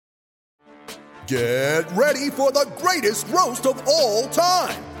Get ready for the greatest roast of all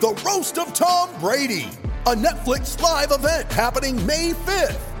time, the Roast of Tom Brady, a Netflix live event happening May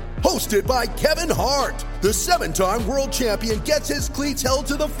 5th. Hosted by Kevin Hart, the 7-time world champion gets his cleats held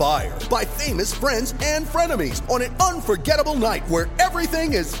to the fire by famous friends and frenemies on an unforgettable night where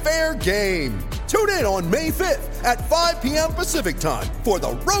everything is fair game. Tune in on May 5th at 5 p.m. Pacific time for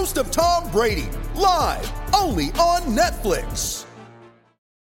the Roast of Tom Brady, live only on Netflix.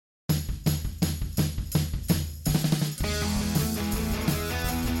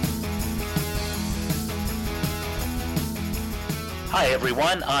 Hi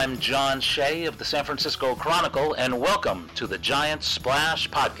everyone, I'm John Shea of the San Francisco Chronicle, and welcome to the Giants Splash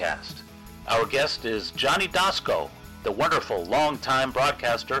Podcast. Our guest is Johnny Doskow, the wonderful longtime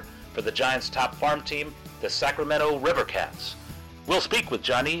broadcaster for the Giants' top farm team, the Sacramento River Cats. We'll speak with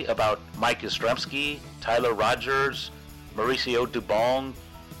Johnny about Mike Yastrzemski, Tyler Rogers, Mauricio Dubon,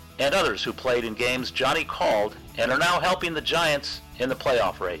 and others who played in games Johnny called and are now helping the Giants in the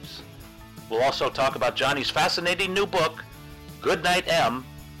playoff race. We'll also talk about Johnny's fascinating new book, Goodnight M,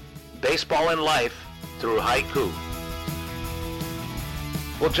 Baseball in Life Through Haiku.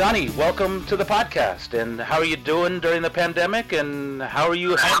 Well, Johnny, welcome to the podcast. And how are you doing during the pandemic? And how are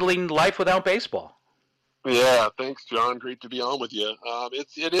you handling life without baseball? Yeah, thanks, John. Great to be on with you.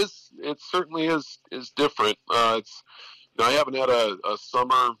 It certainly is different. I haven't had a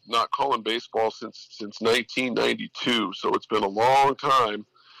summer not calling baseball since 1992, so it's been a long time.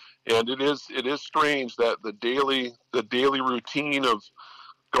 And it is strange that the daily routine of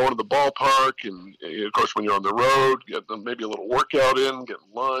going to the ballpark, and of course when you're on the road, get maybe a little workout in,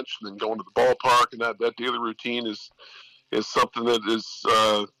 getting lunch, and then going to the ballpark, and that daily routine is something that is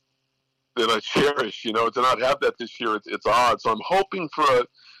that I cherish. To not have that this year, it's odd. So I'm hoping for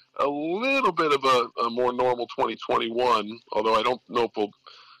a little bit of a more normal 2021. Although I don't know if we'll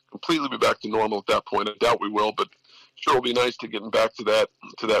completely be back to normal at that point. I doubt we will, but sure it'll be nice to getting back to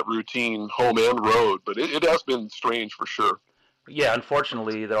that routine, home and road. But it has been strange for sure. Yeah,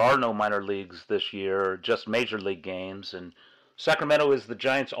 unfortunately, there are no minor leagues this year, just major league games. And Sacramento is the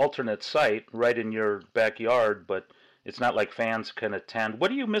Giants' alternate site right in your backyard, but it's not like fans can attend.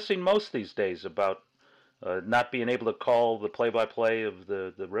 What are you missing most these days about not being able to call the play-by-play of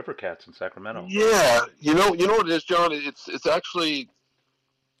the River Cats in Sacramento? Yeah, you know what it is, John? It's actually...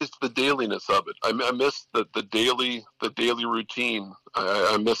 it's the dailiness of it. I miss the daily routine.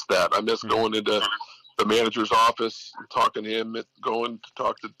 I miss that. I miss going into the manager's office and talking to him, going to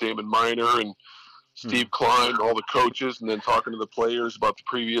talk to Damon Minor and Steve Klein, all the coaches, and then talking to the players about the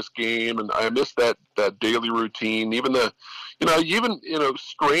previous game. And I miss that daily routine. Even in a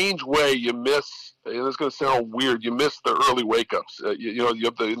strange way, you miss, and it's going to sound weird, you miss the early wake-ups. You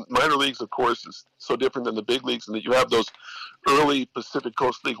have the minor leagues, of course, is so different than the big leagues, and that you have those early Pacific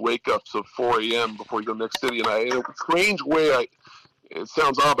Coast League wake-ups of 4 a.m. before you go to the next city. And in a strange way, it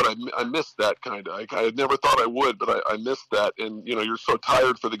sounds odd, but I miss that kind of. I never thought I would, but I miss that. And, you're so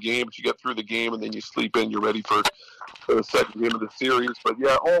tired for the game, but you get through the game, and then you sleep in. You're ready for the second game of the series. But,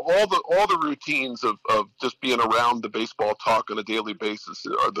 yeah, all the routines of just being around the baseball talk on a daily basis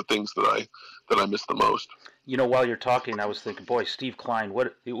are the things that I miss the most. While you're talking, I was thinking, boy, Steve Klein,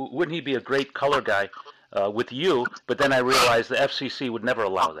 wouldn't he be a great color guy with you? But then I realized the FCC would never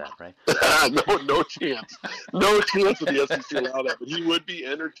allow that, right? No chance. No chance would the FCC allow that. But he would be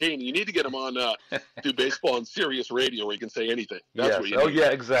entertaining. You need to get him on do baseball on Sirius Radio where he can say anything. That's what you need. Yeah,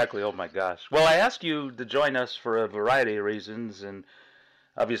 exactly. Oh, my gosh. Well, I asked you to join us for a variety of reasons, and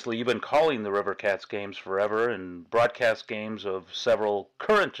obviously, you've been calling the River Cats games forever and broadcast games of several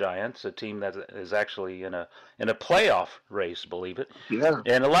current Giants, a team that is actually in a playoff race, believe it. Yeah.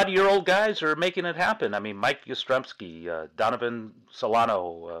 And a lot of your old guys are making it happen. I mean, Mike Yastrzemski, Donovan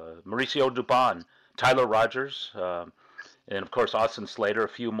Solano, Mauricio Dubon, Tyler Rogers, and of course Austin Slater, a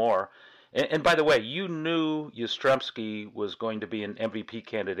few more. And by the way, you knew Yastrzemski was going to be an MVP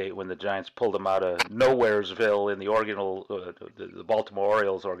candidate when the Giants pulled him out of Nowheresville in the Baltimore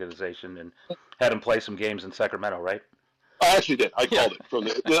Orioles organization and had him play some games in Sacramento, right? I actually did. I called it from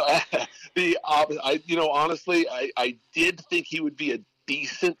honestly, I did think he would be a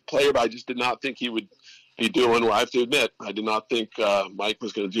decent player, but I just did not think he would be doing what I have to admit. I did not think Mike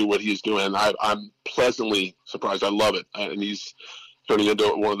was going to do what he's doing. And I'm pleasantly surprised. I love it. And he's turning into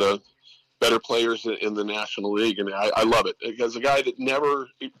one of the better players in the National League, and I love it because a guy that never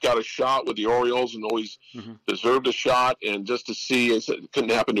got a shot with the Orioles and always deserved a shot, and just to see it couldn't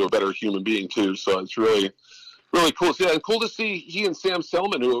happen to a better human being too. So it's really, really cool. Yeah, and cool to see he and Sam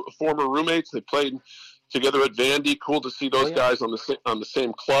Selman, who are former roommates, they played together at Vandy. Cool to see those guys on the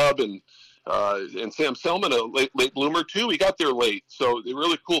same club, and Sam Selman, a late bloomer too. He got there late, so it's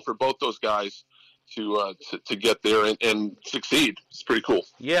really cool for both those guys to get there and succeed. It's pretty cool.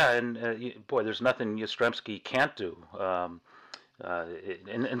 Yeah, and boy, there's nothing Yastrzemski can't do.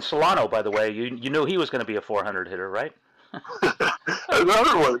 And Solano, by the way, you knew he was going to be a 400 hitter, right?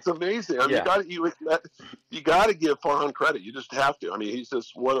 Another one. It's amazing. I mean, Yeah. you got to give Farhan credit. You just have to. I mean, he's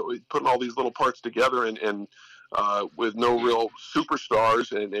just putting all these little parts together and with no real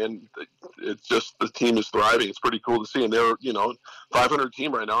superstars, and it's just the team is thriving. It's pretty cool to see. And they're 500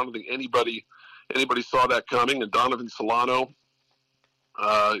 team right now. I don't think anybody saw that coming. And Donovan Solano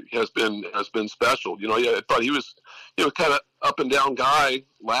has been special. I thought he was kind of up and down guy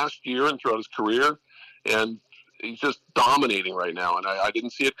last year and throughout his career, and he's just dominating right now. And I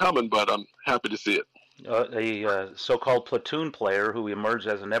didn't see it coming, but I'm happy to see it. A so-called platoon player who emerged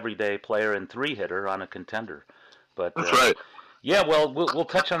as an everyday player and 3-hitter on a contender. But that's right. Yeah, well, we'll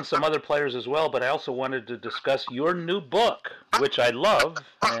touch on some other players as well, but I also wanted to discuss your new book, which I love,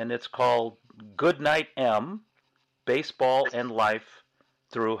 and it's called Goodnight M, Baseball and Life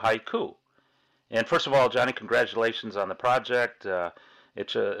Through Haiku. And first of all, Johnny, congratulations on the project.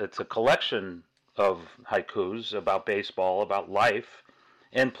 It's a collection of haikus about baseball, about life,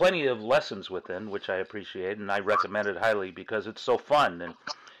 and plenty of lessons within, which I appreciate, and I recommend it highly because it's so fun, and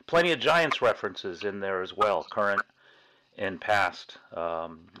plenty of Giants references in there as well, current and past.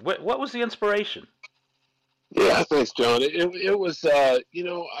 What was the inspiration? Yeah, thanks, John. It was, I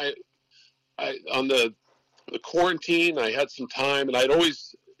on the quarantine, I had some time, and I'd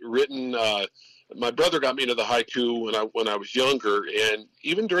always written. My brother got me into the haiku when I was younger, and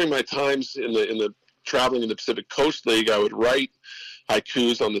even during my times in the traveling in the Pacific Coast League, I would write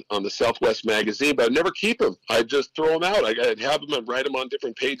haikus on the Southwest magazine, but I'd never keep them. I'd just throw them out. I'd have them and write them on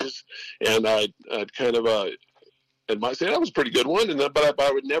different pages, and I'd kind of and might say that was a pretty good one, but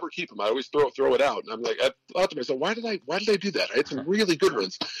I would never keep them. I always throw it out. And I'm like, I thought to myself, why did I do that? I had some really good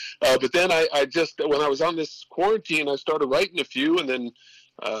ones, but then I just, when I was on this quarantine, I started writing a few, and then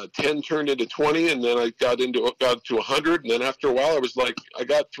 10 turned into 20, and then I got to 100, and then after a while, I was like, I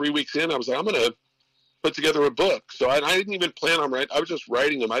got 3 weeks in, I was like, I'm gonna put together a book. So I didn't even plan on writing. I was just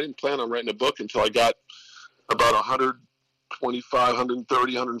writing them. I didn't plan on writing a book until I got about 125,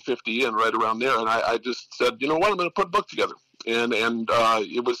 130, 150 in, right around there. And I just said, you know what, I'm going to put a book together. And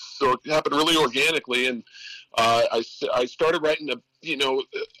it happened really organically. And I started writing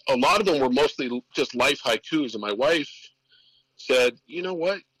a lot of them were mostly just life haikus. And my wife said, you know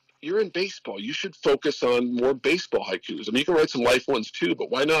what, you're in baseball. You should focus on more baseball haikus. I mean, you can write some life ones too, but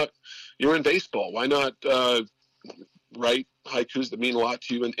why not? You're in baseball. Why not write haikus that mean a lot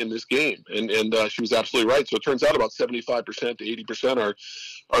to you in this game? And she was absolutely right. So it turns out about 75% to 80%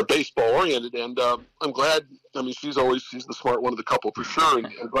 are baseball oriented. And I'm glad. I mean, she's the smart one of the couple for sure.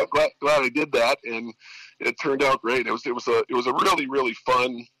 And glad I did that. And it turned out great. It was a really, really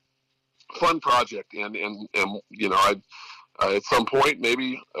fun project. And I at some point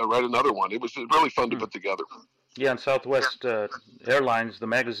maybe write another one. It was really fun to put together. Yeah, on Southwest Airlines, the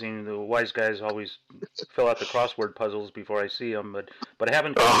magazine, the wise guys always fill out the crossword puzzles before I see them, but I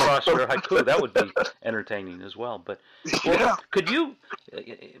haven't come across your haiku. That would be entertaining as well. But could you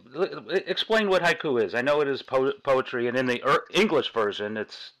explain what haiku is? I know it is poetry, and in the English version,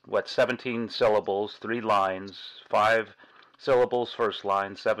 it's 17 syllables, 3 lines, 5 syllables first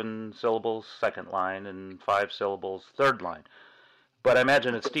line, 7 syllables second line, and 5 syllables third line. But I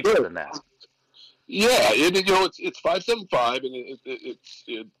imagine it's deeper than that. Yeah, it's 575, and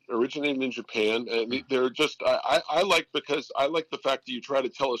it originated in Japan, and they're just I like the fact that you try to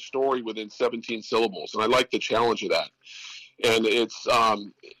tell a story within 17 syllables, and I like the challenge of that. And it's I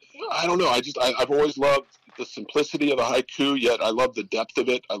don't know, I've always loved the simplicity of the haiku, yet I love the depth of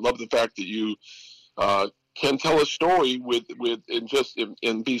it. I love the fact that you can tell a story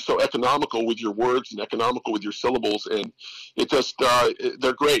and be so economical with your words and economical with your syllables, and it just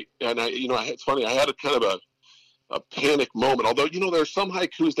they're great. And it's funny, I had a kind of a panic moment. Although there are some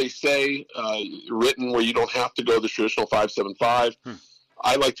haikus they say written where you don't have to go the traditional 575.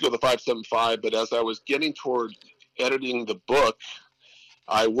 I like to go the 575, but as I was getting toward editing the book,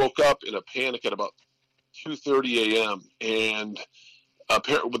 I woke up in a panic at about 2:30 a.m. and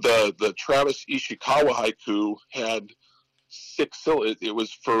apparently, the Travis Ishikawa haiku had 6 syllables. It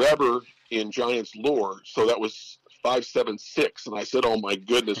was forever in Giants lore, so that was 576. And I said, "Oh my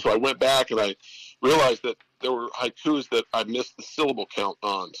goodness!" So I went back and I realized that there were haikus that I missed the syllable count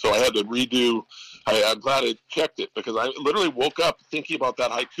on. So I had to redo. I'm glad I checked it because I literally woke up thinking about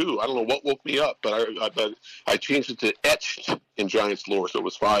that haiku. I don't know what woke me up, but I changed it to etched in Giants lore, so it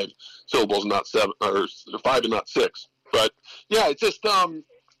was 5 syllables, not 7, or 5 and not 6. But yeah, it's just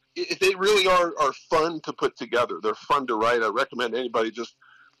they really are fun to put together. They're fun to write. I recommend anybody just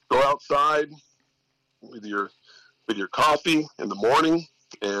go outside, with your coffee in the morning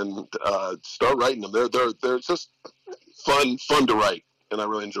and start writing them. They're just fun to write, and I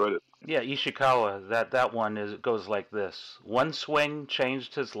really enjoyed it. Yeah, Ishikawa. That one goes like this: one swing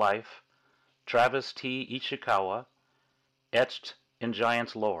changed his life. Travis T. Ishikawa, etched in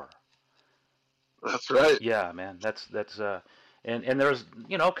Giants lore. That's right. Yeah, man. That's and there's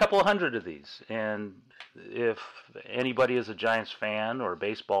a couple of hundred of these. And if anybody is a Giants fan or a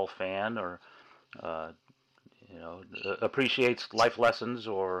baseball fan or appreciates life lessons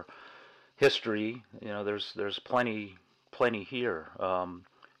or history, there's plenty here.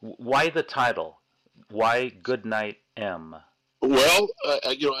 Why the title? Why Goodnight M? Well,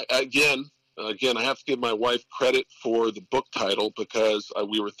 again, I have to give my wife credit for the book title, because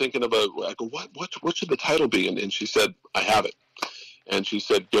we were thinking about, I go, what should the title be? And she said, I have it. And she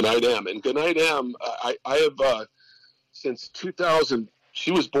said, Goodnight M. And Goodnight M, I have, since 2000,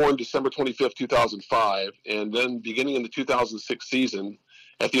 she was born December 25th, 2005. And then beginning in the 2006 season,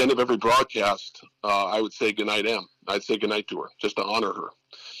 at the end of every broadcast, I would say Goodnight M. I'd say goodnight to her, just to honor her.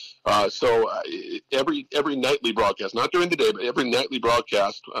 So every nightly broadcast, not during the day, but every nightly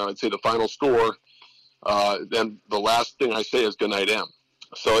broadcast, I'd say the final score, then the last thing I say is Goodnight M.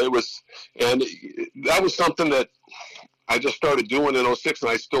 So it was, and that was something that I just started doing in 06,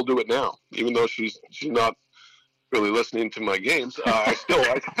 and I still do it now, even though she's not really listening to my games. I still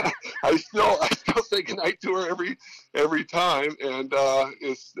say goodnight to her every time, and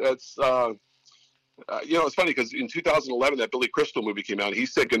it's funny because in 2011 that Billy Crystal movie came out, and he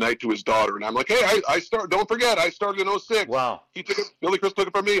said goodnight to his daughter, and I'm like, hey, don't forget, I started in 06. Wow. Billy Crystal took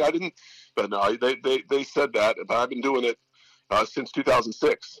it from me. I didn't, but no, they said that, but I've been doing it since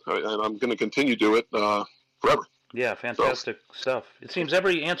 2006, and I'm going to continue to do it forever. Yeah, fantastic stuff. It seems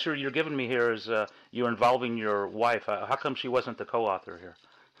every answer you're giving me here is you're involving your wife. How come she wasn't the co-author here?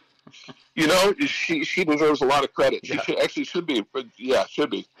 She deserves a lot of credit. She should be. But yeah, should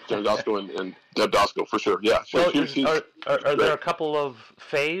be. Jerry Dosko and Deb Dosko for sure. Yeah. Are there a couple of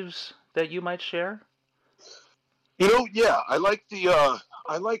faves that you might share? Yeah, I like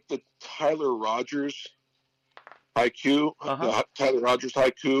the Tyler Rogers haiku, Tyler Rogers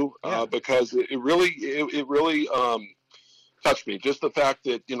haiku, because it really touched me. Just the fact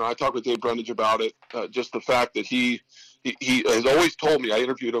that I talked with Dave Brundage about it. Just the fact that he has always told me. I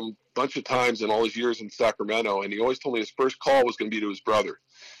interviewed him a bunch of times in all his years in Sacramento, and he always told me his first call was going to be to his brother.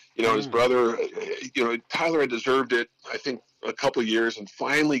 His brother. Tyler had deserved it, I think, a couple of years, and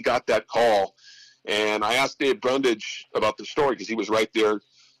finally got that call. And I asked Dave Brundage about the story because he was right there.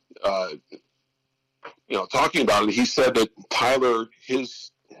 Talking about it, he said that Tyler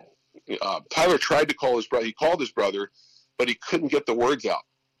tried to call his brother. He called his brother, but he couldn't get the words out.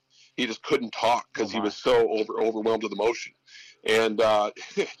 He just couldn't talk because he was so overwhelmed with emotion. And as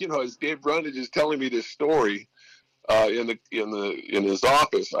Dave Brundage is telling me this story in his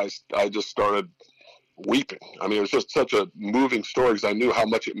office, I just started weeping. I mean, it was just such a moving story because I knew how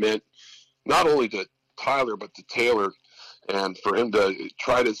much it meant, not only to Tyler but to Taylor. And for him to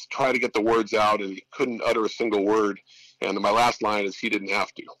try to get the words out, and he couldn't utter a single word. And my last line is, he didn't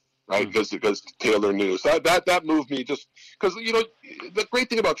have to, right? Because Taylor knew. So that moved me, just because the great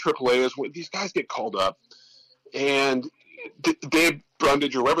thing about AAA is when these guys get called up, and Dave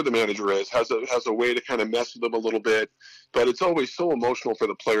Brundage or whoever the manager is has a way to kind of mess with them a little bit, but it's always so emotional for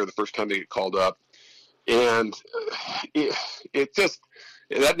the player the first time they get called up, and it just.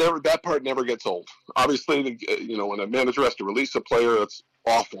 That part never gets old. Obviously, when a manager has to release a player, that's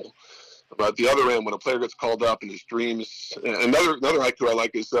awful. But the other end, when a player gets called up and his dreams, another haiku I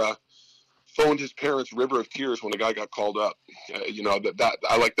like is phoned his parents' river of tears when a guy got called up. That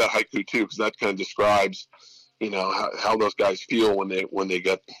I like that haiku too, because that kind of describes how those guys feel when they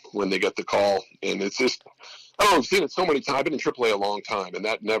get the call. And it's just, I don't know, I've seen it so many times. I've been in AAA a long time, and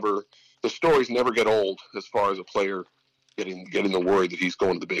the stories never get old as far as a player getting the word that he's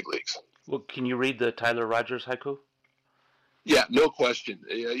going to the big leagues. Well, can you read the Tyler Rogers haiku? Yeah, no question.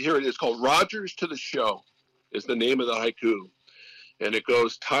 Here it is, called Rogers to the Show is the name of the haiku. And it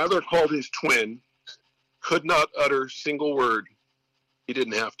goes, Tyler called his twin, could not utter single word. He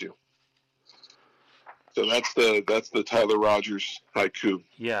didn't have to. So that's the Tyler Rogers haiku.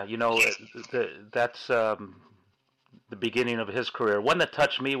 Yeah, that's the beginning of his career. One that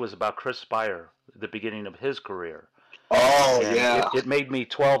touched me was about Chris Spire, the beginning of his career. Oh, and yeah. It made me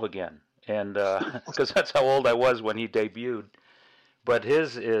 12 again, and because that's how old I was when he debuted. But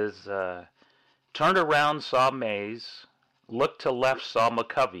his is, turned around, saw Mays, looked to left, saw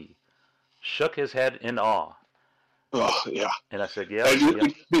McCovey, shook his head in awe. Oh, yeah. And I said, yeah. It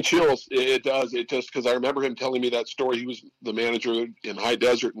gives me chills. It does. It just, because I remember him telling me that story. He was the manager in High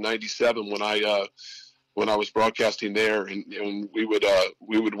Desert in '97 when I when I was broadcasting there, and we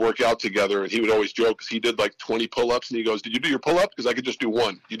would work out together, and he would always joke because he did like 20 pull-ups, and he goes, "Did you do your pull-up? Because I could just do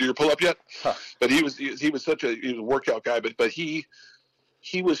one. You do your pull-up yet?" Huh. But he was a workout guy, but he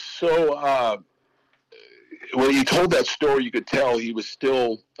was so when he told that story, you could tell he was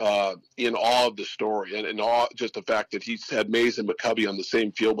still in awe of the story, and in awe just the fact that he's had Mays and McCovey on the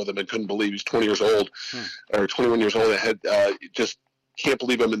same field with him and couldn't believe he's 20 years old or 21 years old. And had just can't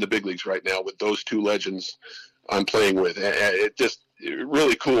believe I'm in the big leagues right now with those two legends I'm playing with. It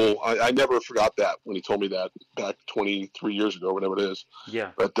really cool. I never forgot that when he told me that back 23 years ago, whatever it is.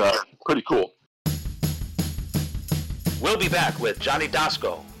 Yeah. But pretty cool. We'll be back with Johnny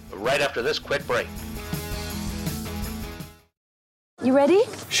Doskow right after this quick break. You ready?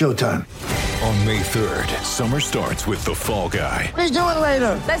 Showtime. On May 3rd, summer starts with The Fall Guy. Let's do it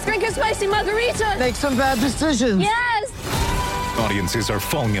later. Let's drink a spicy margarita. Make some bad decisions. Yes. Audiences are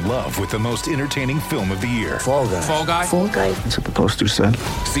falling in love with the most entertaining film of the year. Fall Guy. Fall Guy? Fall Guy. That's what the poster said.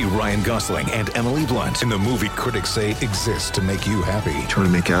 See Ryan Gosling and Emily Blunt in the movie critics say exists to make you happy. Trying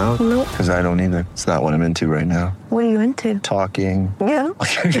to make it out? Nope. Because I don't either. It's not what I'm into right now. What are you into? Talking. Yeah.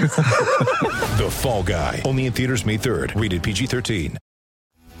 The Fall Guy. Only in theaters May 3rd. Rated PG-13.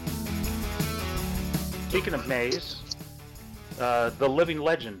 Speaking of Mays, the living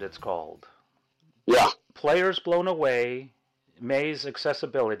legend it's called. Yeah. Players blown away, Mays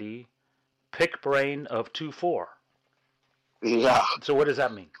accessibility, pick brain of 2-4. Yeah. So what does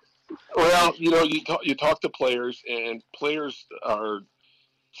that mean? Well, you talk to players, and players are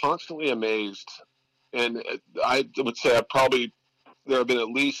constantly amazed. And I would say there have been at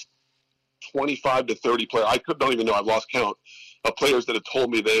least 25 to 30 players. Don't even know. I've lost count of players that have told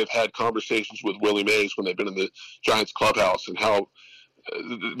me they have had conversations with Willie Mays when they've been in the Giants clubhouse, and how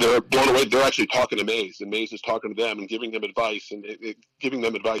they're blown away. They're actually talking to Mays, and Mays is talking to them and giving them advice, and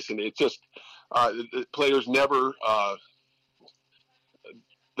it's just players never.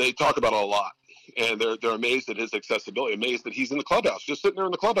 They talk about it a lot, and they're amazed at his accessibility, amazed that he's in the clubhouse, just sitting there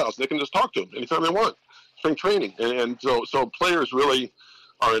in the clubhouse. They can just talk to him anytime they want. Spring training, and so players really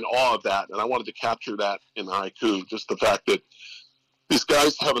are in awe of that, and I wanted to capture that in the haiku. Just the fact that these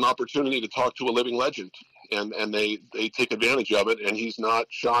guys have an opportunity to talk to a living legend, and they take advantage of it. And he's not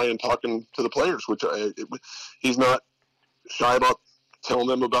shy in talking to the players, he's not shy about telling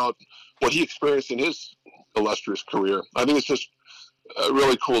them about what he experienced in his illustrious career. I think it's just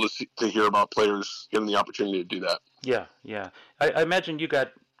really cool to hear about players getting the opportunity to do that. Yeah. I imagine you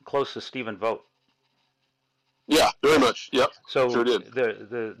got close to Stephen Vogt. Yeah, very much. Yep. So sure did.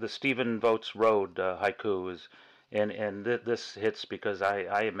 The Stephen Vogt's Road haiku is, and this hits because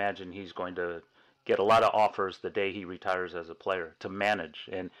I imagine he's going to get a lot of offers the day he retires as a player to manage,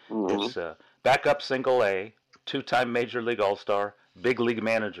 and it's backup single A, 2-time Major League All-Star, big league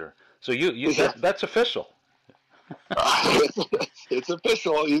manager. So that's official. It's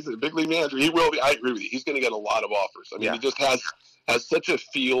official. He's a big league manager. He will be. I agree with you. He's going to get a lot of offers. I mean, he just has such a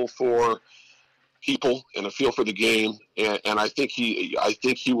feel for people and a feel for the game, and I think he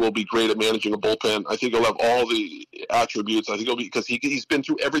will be great at managing a bullpen. I think he'll have all the attributes. I think he'll be, because he's been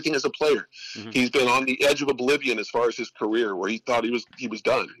through everything as a player. Mm-hmm. He's been on the edge of oblivion as far as his career, where he thought he was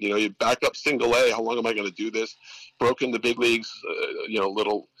done. You back up single A. How long am I going to do this? Broke in the big leagues, a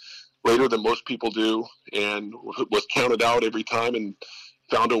little later than most people do, and was counted out every time and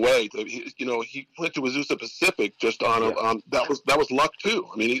found a way. He went to Azusa Pacific just on that was luck too.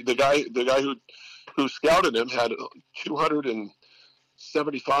 I mean, the guy who scouted him had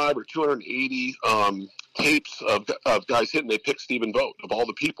 275 or 280 tapes of guys hitting. They picked Stephen Vogt of all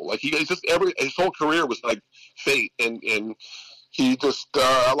the people. Like his whole career was like fate, and he just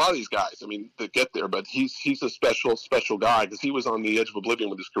a lot of these guys. I mean, to get there, but he's a special guy because he was on the edge of oblivion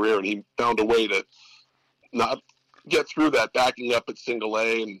with his career, and he found a way to not get through that, backing up at single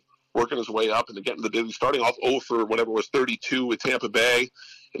A and working his way up, and then getting the big league, starting off 0 for whatever was 32 with Tampa Bay,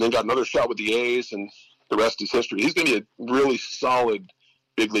 and then got another shot with the A's, and the rest is history. He's going to be a really solid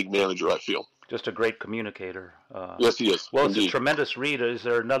big league manager, I feel. Just a great communicator. Yes, he is. Well, indeed. It's a tremendous read. Is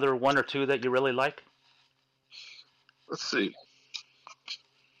there another one or two that you really like? Let's see.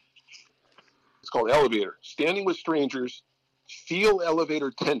 It's called Elevator. Standing with strangers, feel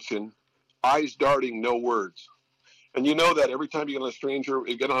elevator tension, eyes darting, no words. And you know that every time you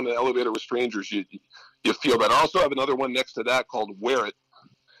get on an elevator with strangers, you feel that. I also have another one next to that called Wear It.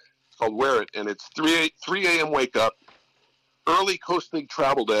 It's called Wear It, and it's 3 a.m. wake up, early Coast League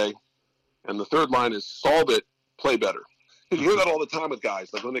travel day, and the third line is solve it, play better. You hear that all the time with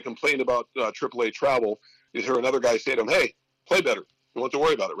guys. Like when they complain about AAA travel, you hear another guy say to them, "Hey, play better. You don't have to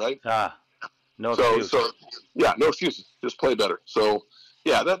worry about it, right?" No excuse. No excuses. Just play better. So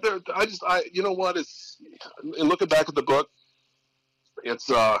Yeah, you know what? And looking back at the book, it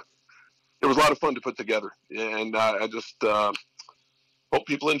was a lot of fun to put together, and I just hope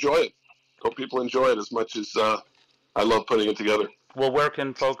people enjoy it. Hope people enjoy it as much as I love putting it together. Well, where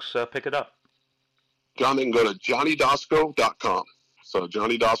can folks pick it up? John, they can go to johnnydosco.com. So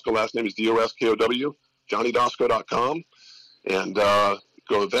Johnny Doskow, last name is Doskow, johnnydosco.com, and go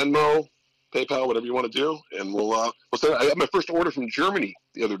to Venmo, PayPal, whatever you want to do, and we'll send. I got my first order from Germany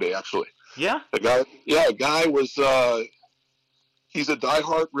the other day, actually. Yeah. A guy was. He's a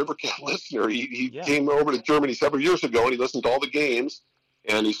diehard Rivercat listener. He came over to Germany several years ago, and he listened to all the games.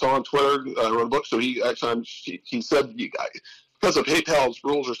 And he saw on Twitter, I wrote a book, so he said, because of PayPal's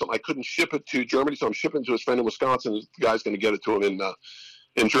rules or something, I couldn't ship it to Germany, so I'm shipping it to his friend in Wisconsin. The guy's going to get it to him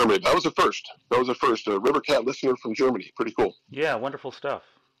in Germany. That was the first. A Rivercat listener from Germany. Pretty cool. Yeah, wonderful stuff.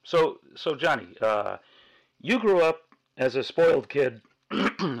 So Johnny, you grew up as a spoiled kid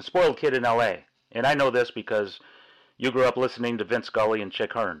in L.A., and I know this because you grew up listening to Vince Scully and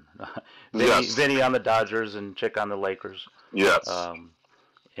Chick Hearn. Vinny on the Dodgers and Chick on the Lakers. Yes.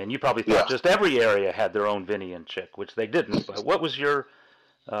 And you probably thought just every area had their own Vinny and Chick, which they didn't. But what was their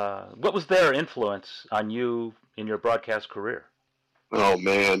influence on you in your broadcast career? Oh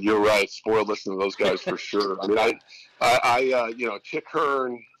man, you're right. Spoiled listening to those guys for sure. I mean, I Chick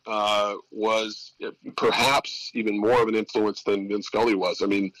Hearn was perhaps even more of an influence than Vince Scully was. I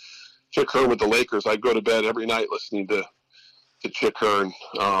mean, Chick Hearn with the Lakers, I'd go to bed every night listening to Chick Hearn.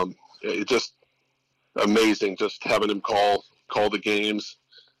 It just amazing, just having him call the games.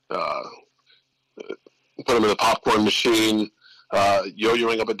 Put him in the popcorn machine,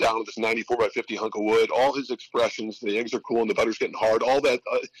 yo-yoing up and down with this 94x50 hunk of wood. All his expressions, the eggs are cool and the butter's getting hard, all that.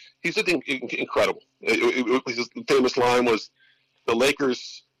 He's incredible. His famous line was, the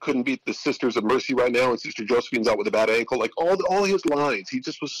Lakers couldn't beat the Sisters of Mercy right now, and Sister Josephine's out with a bad ankle. Like all his lines, he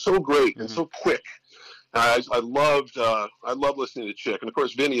just was so great and so quick. I loved listening to Chick, and of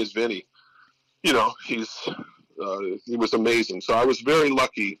course Vinny is Vinny. You know, he was amazing. So I was very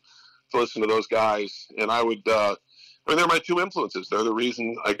lucky to listen to those guys, and they're my two influences. They're the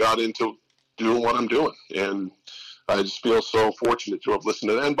reason I got into doing what I'm doing, and I just feel so fortunate to have listened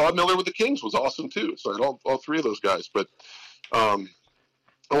to that. And Bob Miller with the Kings was awesome too. So I had all three of those guys. But I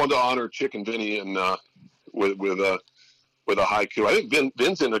wanted to honor Chick and Vinny and with a haiku. I think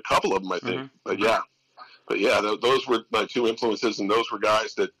Vin's in a couple of them. I think, but yeah, those were my two influences, and those were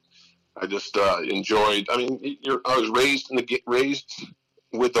guys that I just enjoyed. I mean, I was raised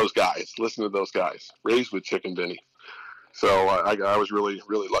with those guys, listening to those guys, raised with Chick and Vinny. So I was really,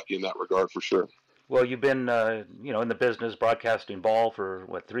 really lucky in that regard for sure. Well, you've been, in the business broadcasting ball for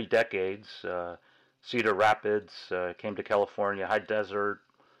 3 decades. Cedar Rapids, came to California, High Desert,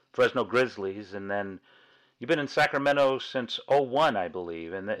 Fresno Grizzlies, and then you've been in Sacramento since 2001, I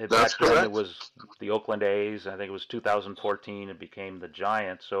believe. And That's correct. Then it was the Oakland A's. I think it was 2014. It became the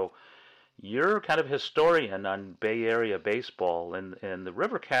Giants. So you're kind of a historian on Bay Area baseball, and the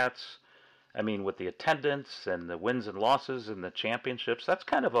Rivercats. I mean, with the attendance and the wins and losses and the championships, that's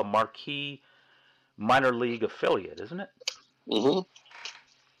kind of a marquee minor league affiliate, isn't it? Mm-hmm.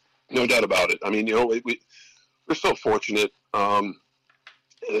 No doubt about it. I mean, we're so fortunate. The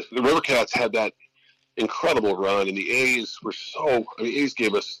Rivercats had that incredible run, and the A's A's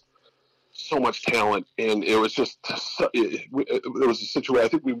gave us so much talent, and it was just there was a situation. I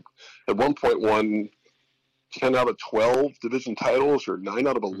think we at one point won 10 out of 12 division titles, or 9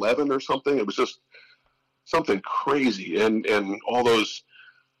 out of 11 or something. It was just something crazy, and all those,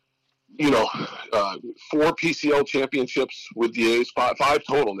 4 PCL championships with the A's, 5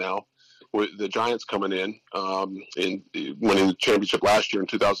 total now, with the Giants coming in winning the championship last year in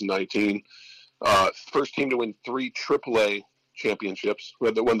 2019. First team to win 3 AAA championships. We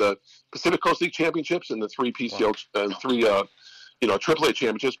won the Pacific Coast League championships and the 3 PCL and 3 AAA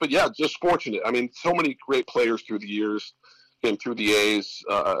championships. But yeah, just fortunate. I mean, so many great players through the years came through the A's,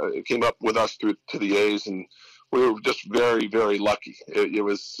 came up with us to the A's, and we were just very, very lucky. It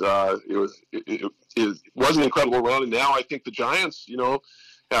was an incredible run, and now I think the Giants,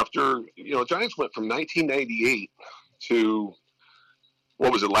 after Giants went from 1998 to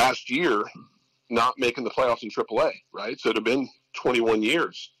what was it last year, not making the playoffs in AAA, right? So it had been 21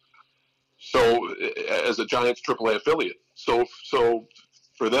 years. So as a Giants AAA affiliate, so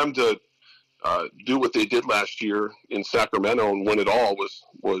for them to do what they did last year in Sacramento and win it all was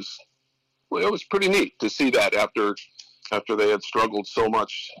it was pretty neat to see that after they had struggled so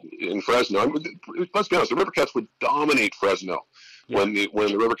much in Fresno. I mean, let's be honest, the Rivercats would dominate Fresno when the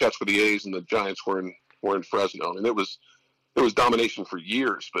Rivercats were the A's and the Giants were in Fresno, and it was domination for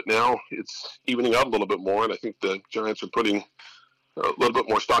years. But now it's evening out a little bit more, and I think the Giants are putting a little bit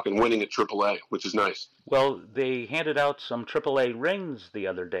more stock in winning at AAA, which is nice. Well, they handed out some AAA rings the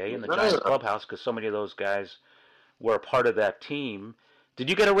other day in the Giants clubhouse because so many of those guys were a part of that team. Did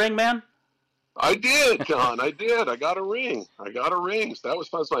you get a ring, man? I did, John. I did. I got a ring. So that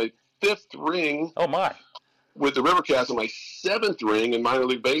was my 5th ring. Oh, my. With the Rivercats, and my 7th ring in minor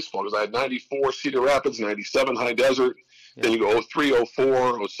league baseball, because I had 94 Cedar Rapids, 97 High Desert, then you go 03,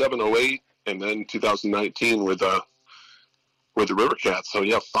 04, 07, 08, and then 2019 with the Rivercats. So,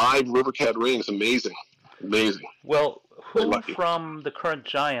 yeah, 5 Rivercat rings. Amazing. Well, who from the current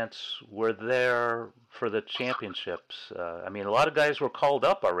Giants were there for the championships? I mean, a lot of guys were called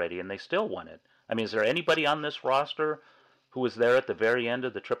up already, and they still won it. I mean, is there anybody on this roster who was there at the very end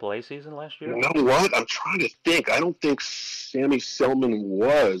of the AAA season last year? You know what? I'm trying to think. I don't think Sammy Selman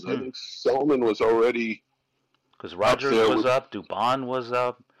was. I think Selman was already... Because Rogers was up, Dubon was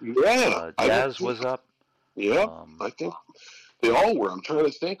up, Jazz was up. Yeah, I think they all were. I'm trying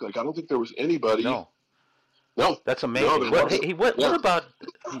to think. I don't think there was anybody... No. That's amazing. What about,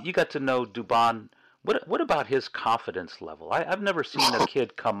 you got to know Dubon, what about his confidence level? I've never seen a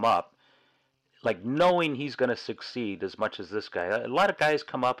kid come up, like knowing he's going to succeed as much as this guy. A lot of guys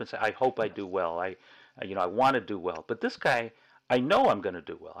come up and say, I hope I do well. I want to do well. But this guy, I know I'm going to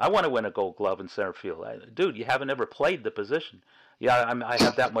do well. I want to win a Gold Glove in center field. Dude, you haven't ever played the position. Yeah, I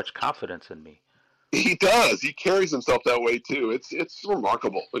have that much confidence in me. He does. He carries himself that way too. It's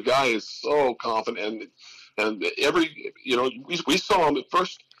remarkable. The guy is so confident, and we saw him. The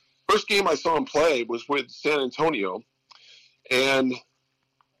first game I saw him play was with San Antonio, and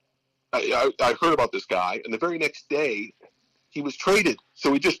I heard about this guy, and the very next day he was traded.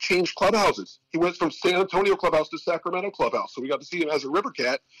 So he just changed clubhouses. He went from San Antonio clubhouse to Sacramento clubhouse. So we got to see him as a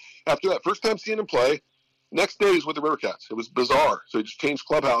Rivercat. After that, first time seeing him play, next day he's with the Rivercats. It was bizarre. So he just changed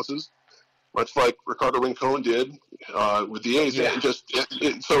clubhouses, much like Ricardo Rincon did with the A's. Yeah.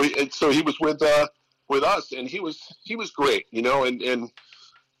 So he was with us, and he was great, and I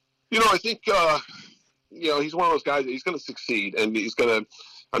think he's one of those guys. He's going to succeed, and he's going to.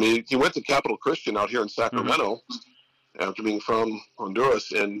 I mean, he went to Capital Christian out here in Sacramento after being from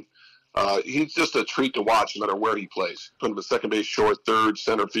Honduras, and he's just a treat to watch no matter where he plays. Put him at second base, short, third,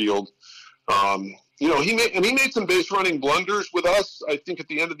 center field. He made some base running blunders with us, I think, at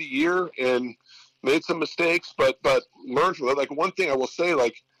the end of the year, and made some mistakes, but learned from it. Like, one thing I will say,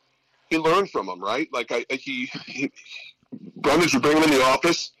 he learned from them, right? Brundage would bring him in the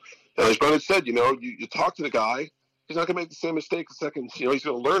office, and as Brundage said, you talk to the guy. He's not going to make the same mistake the second. He's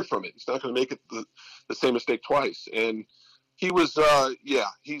going to learn from it. He's not going to make it the same mistake twice. And he was,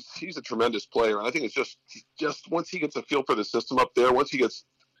 he's a tremendous player. And I think it's just once he gets a feel for the system up there, once he gets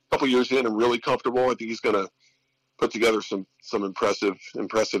a couple years in and really comfortable, I think he's going to put together some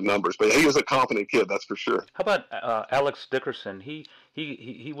impressive numbers. But he was a confident kid, that's for sure. How about Alex Dickerson? He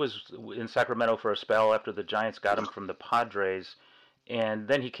was in Sacramento for a spell after the Giants got him from the Padres, and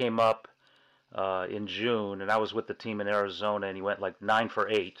then he came up in June, and I was with the team in Arizona, and he went 9 for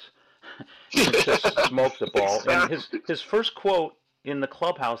 8. He just smoked the ball. Exactly. And his first quote in the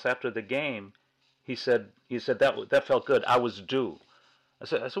clubhouse after the game, he said that felt good. I was due. I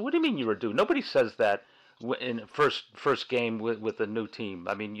said, what do you mean you were due? Nobody says that in first game with a new team.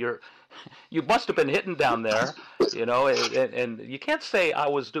 I mean, you must have been hitting down there, and you can't say I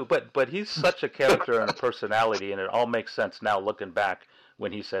was due. But he's such a character and a personality, and it all makes sense now looking back when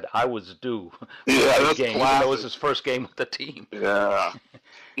he said I was due. That's game, even though it was his first game with the team. Yeah,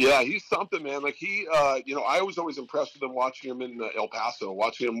 he's something, man. I was always impressed with him watching him in El Paso,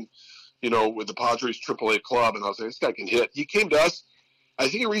 watching him, with the Padres AAA club, and I was like, this guy can hit. He came to us. I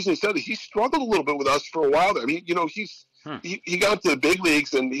think the reason he said that he struggled a little bit with us for a while there. I mean, he got to the big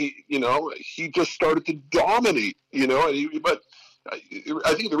leagues, and he just started to dominate, but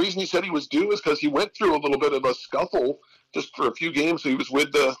I think the reason he said he was due is because he went through a little bit of a scuffle just for a few games. He was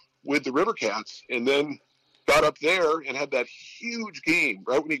with the Rivercats, and then got up there and had that huge game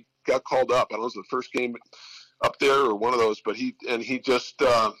right when he got called up. I don't know if it was the first game up there or one of those, but he just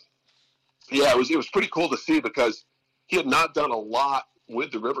it was pretty cool to see because he had not done a lot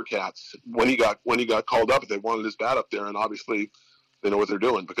with the Rivercats when he got called up. They wanted his bat up there, and obviously they know what they're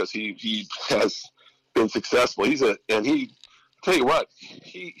doing because he has been successful. Tell you what,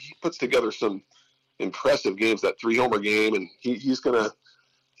 he puts together some impressive games. That 3-homer game, and he's got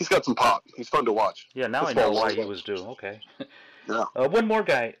some pop. He's fun to watch. Yeah, now I know why he was due. Okay. Yeah. One more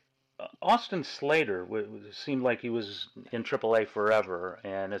guy, Austin Slater. Seemed like he was in AAA forever,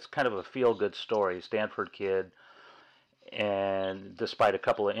 and it's kind of a feel-good story. Stanford kid. And despite a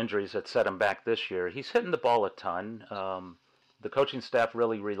couple of injuries that set him back this year, he's hitting the ball a ton. The coaching staff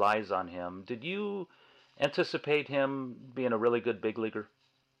really relies on him. Did you anticipate him being a really good big leaguer?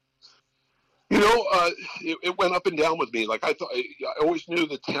 You know, it went up and down with me. Like I always knew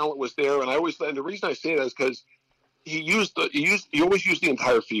the talent was there, and the reason I say that is because he always used the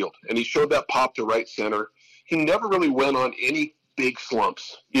entire field, and he showed that pop to right center. He never really went on any big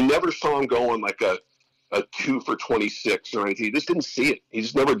slumps. You never saw him go on like a 2 for 26 or anything. You just didn't see it. He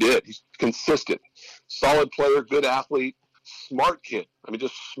just never did. He's consistent, solid player, good athlete, smart kid. I mean,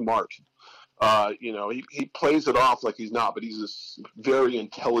 just smart. You know, he plays it off like he's not, but he's this very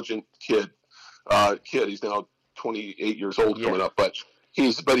intelligent kid. He's now 28 years old coming up, but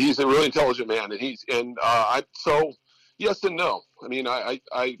he's a really intelligent man, and so yes and no. I mean, I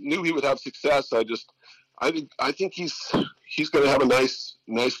knew he would have success. I think he's going to have a nice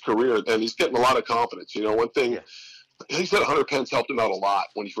career, and he's getting a lot of confidence. You know, one thing he said, Hunter Pence helped him out a lot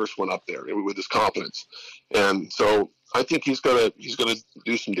when he first went up there with his confidence, and so I think he's gonna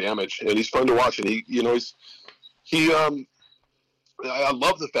do some damage, and he's fun to watch. And I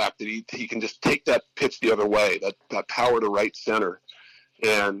love the fact that he can just take that pitch the other way, that power to right center,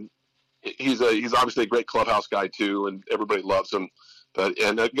 and he's obviously a great clubhouse guy too, and everybody loves him. But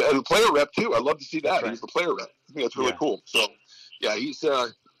and the player rep too. I love to see that. Right. He's the player rep. I think that's really cool. So yeah,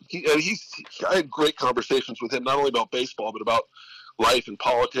 I had great conversations with him, not only about baseball but about life and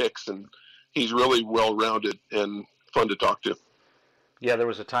politics, and he's really well rounded and fun to talk to. Yeah, there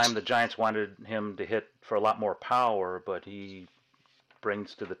was a time the Giants wanted him to hit for a lot more power, but he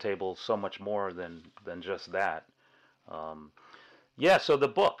brings to the table so much more than just that. So the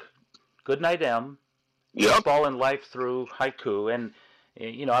book, Goodnight M, Baseball and Life Through Haiku, and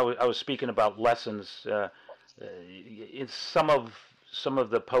you know, I was speaking about lessons. It's some of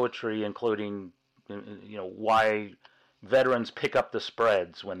the poetry, including you know, why veterans pick up the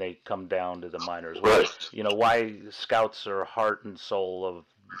spreads when they come down to the minors. Right. You know, why scouts are heart and soul of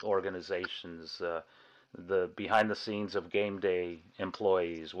organizations. The behind the scenes of game day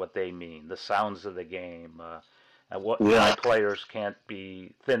employees, what they mean, the sounds of the game, and why players can't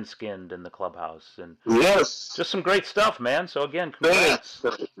be thin-skinned in the clubhouse, and just some great stuff, man. So again, congrats.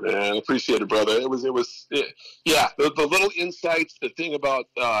 Man, appreciate it, brother. The little insights, the thing about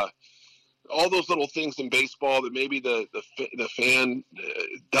all those little things in baseball that maybe the fan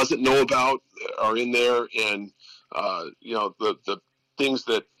doesn't know about are in there, and you know, the things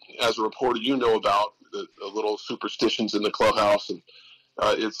that as a reporter you know about. The little superstitions in the clubhouse, and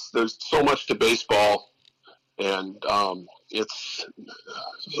there's so much to baseball, and it's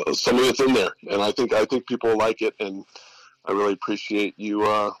some of it's in there, and I think people like it, and I really appreciate you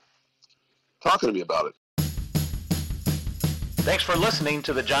talking to me about it. Thanks for listening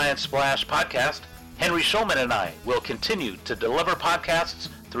to the Giant Splash podcast. Henry Schulman and I will continue to deliver podcasts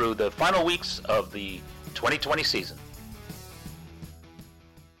through the final weeks of the 2020 season.